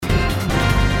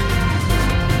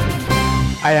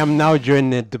I am now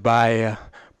joined by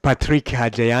Patrick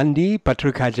Hajayandi.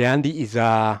 Patrick Hajayandi is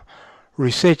a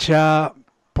researcher,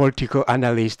 political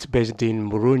analyst based in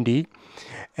Burundi,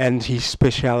 and he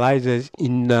specializes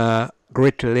in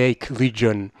Great Lake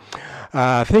region.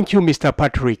 Thank you, Mr.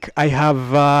 Patrick. I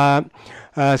have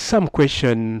some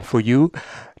question for you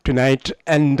tonight,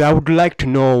 and I would like to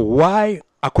know why,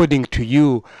 according to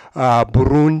you,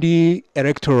 Burundi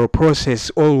electoral process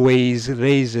always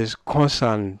raises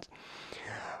concerns.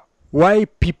 Why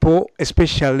people,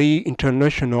 especially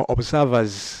international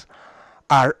observers,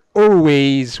 are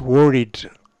always worried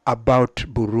about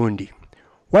Burundi?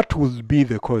 What will be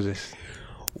the causes?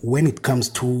 When it comes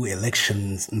to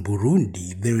elections in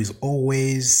Burundi, there is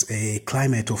always a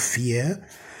climate of fear,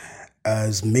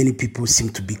 as many people seem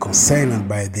to be concerned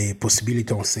by the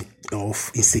possibility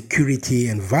of insecurity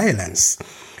and violence.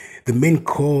 The main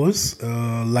cause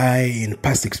lie in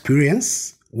past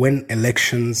experience when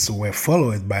elections were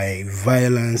followed by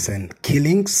violence and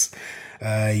killings.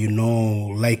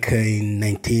 Like in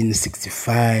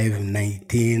 1965,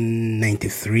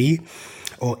 1993,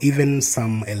 or even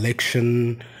some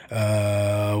election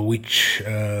which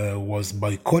was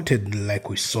boycotted, like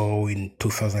we saw in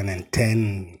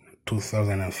 2010,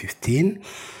 2015.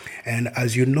 And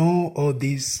as you know, all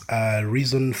these are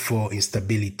reason for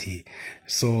instability.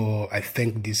 So I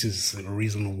think this is the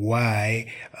reason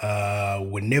why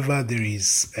whenever there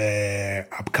is a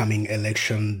upcoming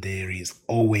election, there is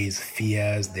always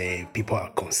fears. The people are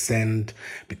concerned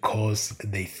because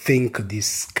they think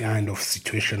this kind of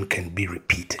situation can be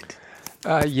repeated.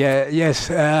 Yes,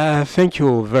 thank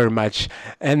you very much.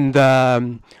 And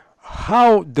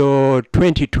how the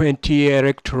 2020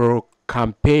 electoral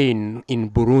campaign in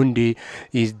Burundi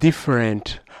is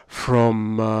different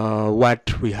from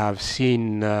what we have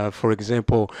seen, for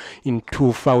example, in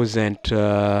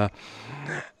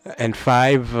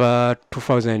 2005,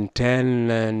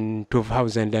 2010, and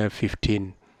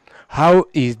 2015. How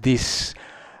is this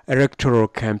electoral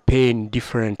campaign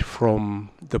different from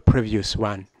the previous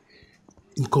one?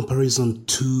 In comparison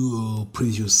to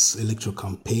previous electoral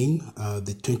campaign,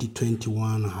 the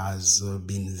 2021 has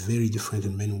been very different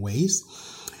in many ways.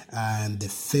 And the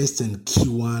first and key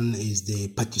one is the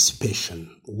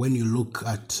participation. When you look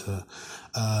at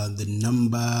the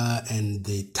number and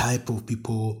the type of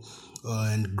people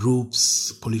and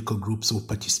groups, political groups who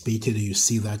participated, you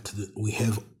see that we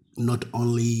have not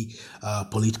only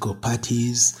political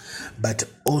parties, but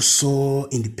also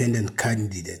independent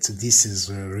candidates. This is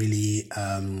really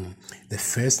the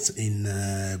first in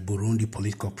Burundi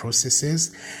political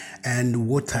processes. And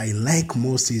what I like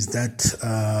most is that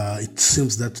it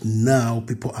seems that now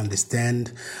people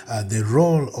understand the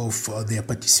role of their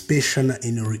participation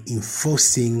in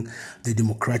reinforcing the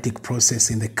democratic process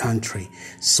in the country.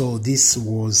 So this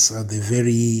was the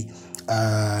very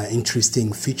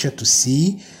interesting feature to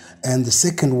see. And the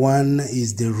second one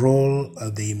is the role,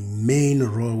 the main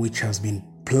role which has been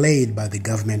played by the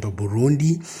government of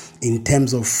Burundi in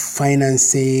terms of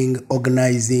financing,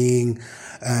 organizing,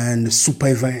 and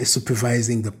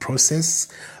supervising the process,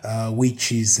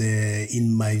 which is,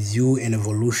 in my view, an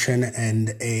evolution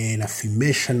and an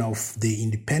affirmation of the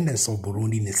independence of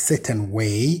Burundi in a certain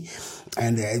way.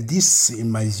 And this,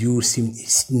 in my view,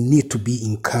 need to be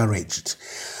encouraged.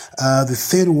 The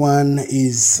third one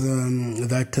is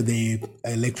that the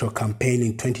electoral campaign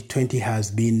in 2020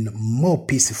 has been more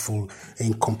peaceful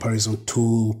in comparison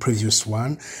to previous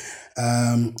one.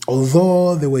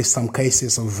 Although there were some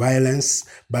cases of violence,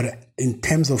 but in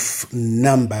terms of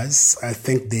numbers, I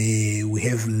think we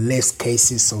have less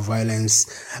cases of violence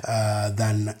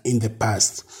than in the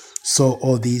past. So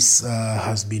all this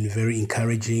has been very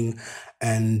encouraging,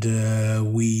 and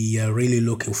we are really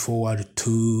looking forward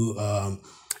to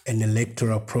an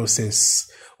electoral process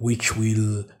which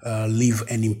will leave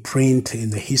an imprint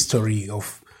in the history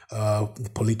of the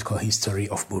political history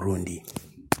of Burundi.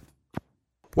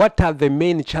 What are the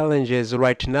main challenges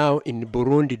right now in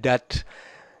Burundi that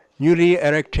newly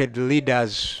elected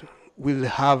leaders will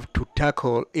have to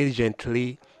tackle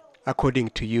urgently, according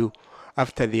to you,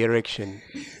 after the election?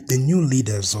 The new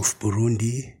leaders of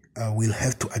Burundi will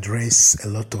have to address a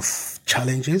lot of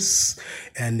challenges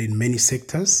and in many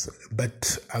sectors,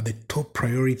 but the top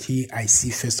priority I see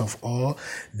first of all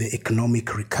the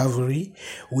economic recovery,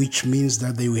 which means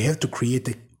that they will have to create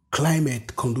a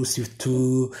climate conducive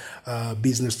to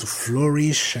business to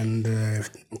flourish and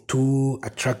to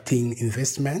attracting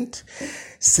investment.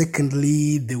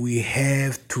 Secondly, we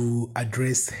have to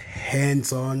address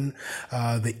hands-on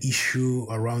the issue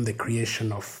around the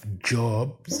creation of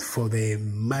jobs for the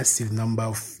massive number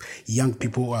of young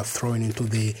people who are thrown into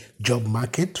the job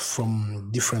market from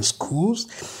different schools.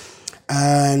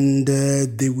 And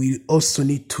they will also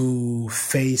need to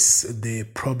face the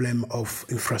problem of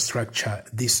infrastructure.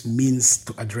 This means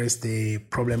to address the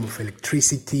problem of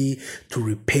electricity, to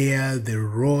repair the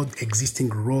existing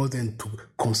road, and to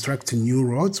construct new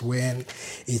roads when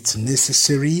it's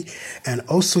necessary, and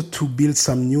also to build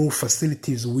some new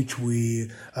facilities which will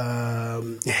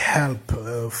help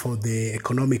for the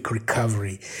economic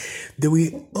recovery. They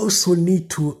will also need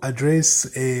to address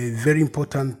a very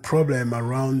important problem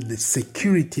around the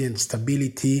security and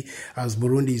stability, as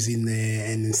Burundi is in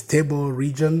an unstable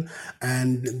region,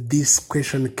 and this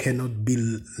question cannot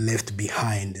be left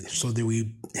behind. So they will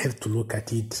have to look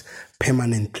at it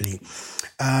permanently.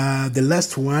 The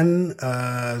last one,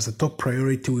 the top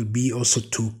priority will be also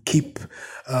to keep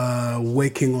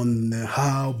working on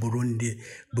how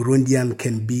Burundian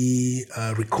can be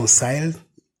reconciled,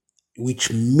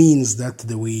 which means that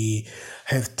we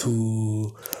have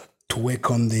to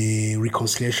work on the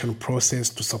reconciliation process,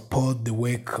 to support the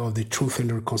work of the Truth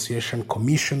and Reconciliation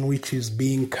Commission, which is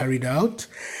being carried out,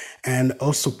 and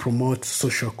also promote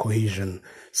social cohesion.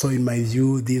 So in my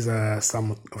view, these are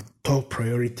some of the top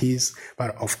priorities,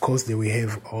 but of course they will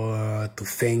have to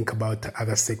think about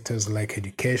other sectors like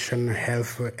education,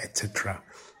 health, etc.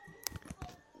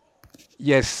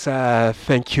 Yes,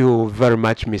 thank you very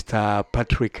much, Mr.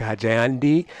 Patrick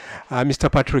Hajayandi.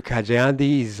 Mr. Patrick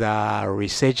Hajayandi is a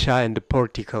researcher and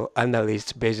political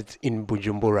analyst based in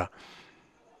Bujumbura.